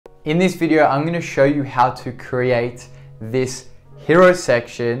In this video, I'm going to show you how to create this hero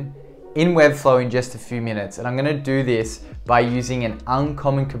section in Webflow in just a few minutes. And I'm going to do this by using an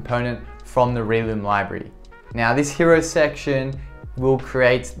uncommon component from the Relume library. Now, this hero section will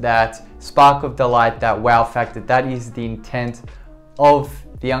create that spark of delight, that wow factor. That is the intent of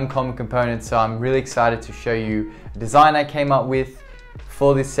the uncommon component. So I'm really excited to show you a design I came up with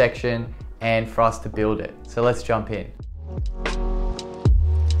for this section and for us to build it. So let's jump in.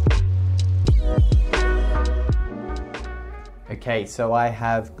 Okay, so I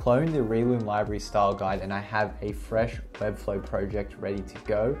have cloned the Relume library style guide and I have a fresh Webflow project ready to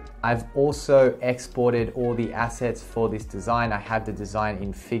go. I've also exported all the assets for this design. I have the design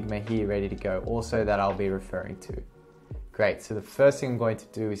in Figma here ready to go also that I'll be referring to. Great, so the first thing I'm going to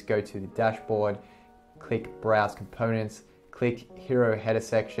do is go to the dashboard, click Browse Components, click Hero Header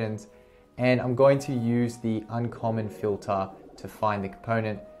Sections, and I'm going to use the uncommon filter to find the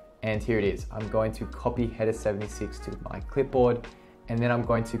component. And here it is. I'm going to copy header 76 to my clipboard, and then I'm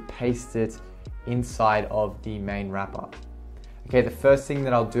going to paste it inside of the main wrapper. Okay, the first thing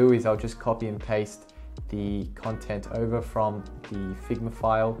that I'll do is I'll just copy and paste the content over from the Figma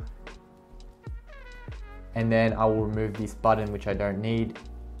file. And then I will remove this button, which I don't need.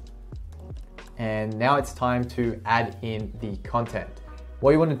 And now it's time to add in the content. What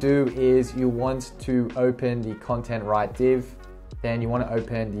you want to do is you want to open the content right div. Then you want to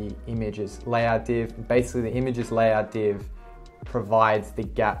open the images layout div. Basically, the images layout div provides the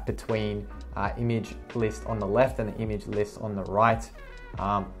gap between image list on the left and the image list on the right.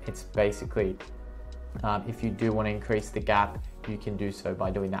 It's basically, if you do want to increase the gap, you can do so by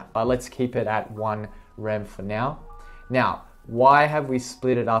doing that. But let's keep it at 1 rem for now. Now, why have we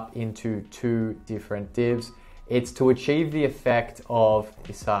split it up into 2 different divs? It's to achieve the effect of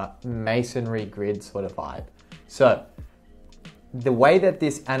this masonry grid sort of vibe. So, the way that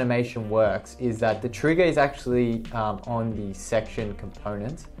this animation works is that the trigger is actually on the section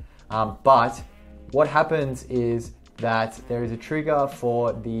component, but what happens is that there is a trigger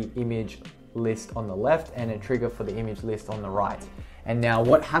for the image list on the left and a trigger for the image list on the right. And now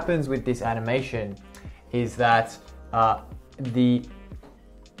what happens with this animation is that the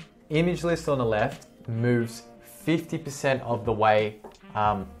image list on the left moves 50% of the way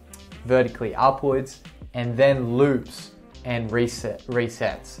vertically upwards and then loops and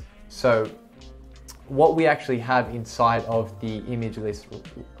resets. So what we actually have inside of the image list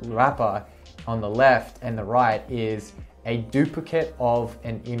wrapper on the left and the right is a duplicate of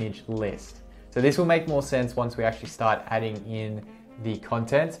an image list. So this will make more sense once we actually start adding in the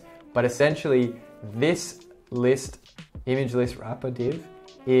content, but essentially this image list wrapper div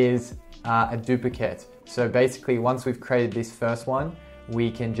is a duplicate. So basically once we've created this first one,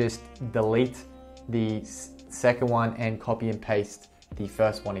 we can just delete the second one and copy and paste the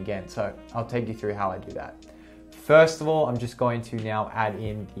first one again. So I'll take you through how I do that. First of all, I'm just going to now add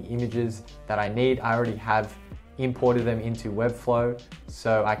in the images that I need. I already have imported them into Webflow,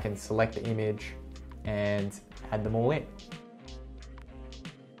 so I can select the image and add them all in.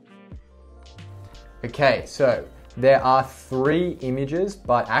 Okay, so there are 3 images,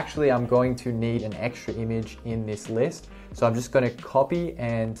 but actually I'm going to need an extra image in this list. So I'm just going to copy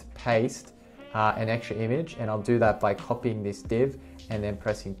and paste an extra image, and I'll do that by copying this div and then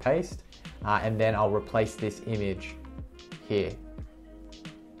pressing paste, and then I'll replace this image here.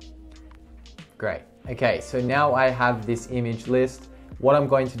 Great. Okay, so now I have this image list. What I'm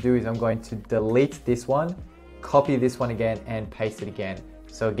going to do is I'm going to delete this one, copy this one again, and paste it again.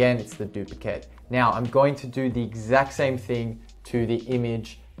 So again, it's the duplicate. Now I'm going to do the exact same thing to the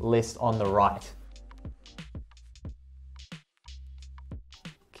image list on the right.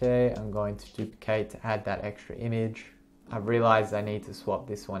 Okay, I'm going to duplicate to add that extra image. I've realized I need to swap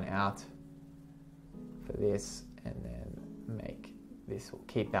this one out for this and then make this, we'll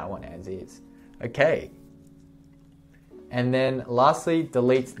keep that one as is. Okay. And then lastly,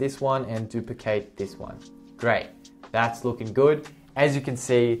 delete this one and duplicate this one. Great, that's looking good. As you can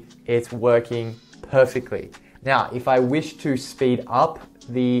see, it's working perfectly. Now, if I wish to speed up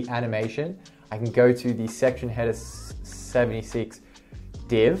the animation, I can go to the section header 76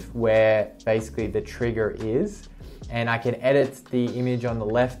 div where basically the trigger is, and I can edit the image on the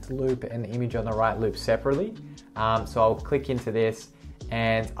left loop and the image on the right loop separately. So I'll click into this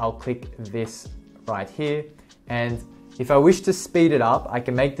and I'll click this right here, and if I wish to speed it up, I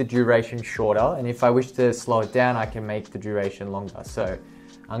can make the duration shorter, and if I wish to slow it down, I can make the duration longer. So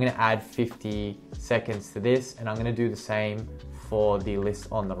I'm going to add 50 seconds to this, and I'm going to do the same for the list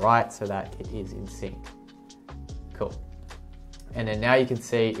on the right so that it is in sync. Cool. And then now you can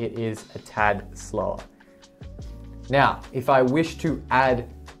see it is a tad slower. Now, if I wish to add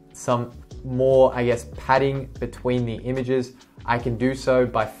some more, I guess, padding between the images, I can do so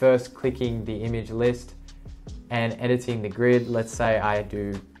by first clicking the image list and editing the grid. Let's say I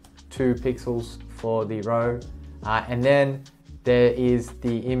do 2 pixels for the row. And then there is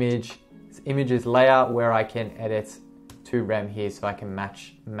the images layer where I can edit to rem here, so I can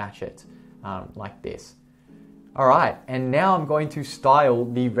match it like this. All right, and now I'm going to style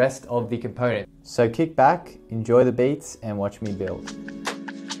the rest of the component. So kick back, enjoy the beats, and watch me build.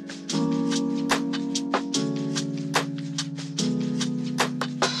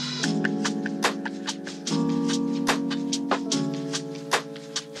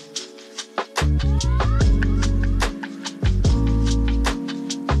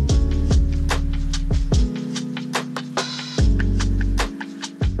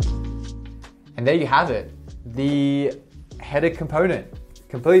 And there you have it, the header component,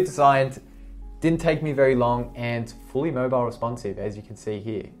 completely designed, didn't take me very long, and fully mobile responsive, as you can see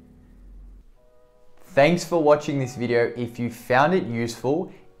here. Thanks for watching this video. If you found it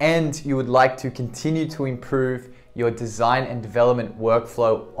useful and you would like to continue to improve your design and development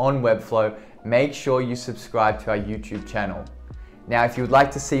workflow on Webflow, make sure you subscribe to our YouTube channel. Now, if you would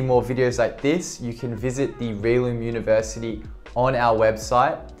like to see more videos like this, you can visit the Relume University on our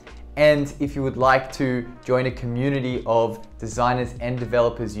website. And if you would like to join a community of designers and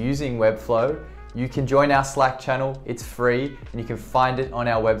developers using Webflow, you can join our Slack channel. It's free, and you can find it on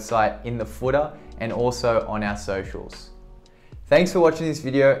our website in the footer and also on our socials. Thanks for watching this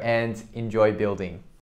video, and enjoy building.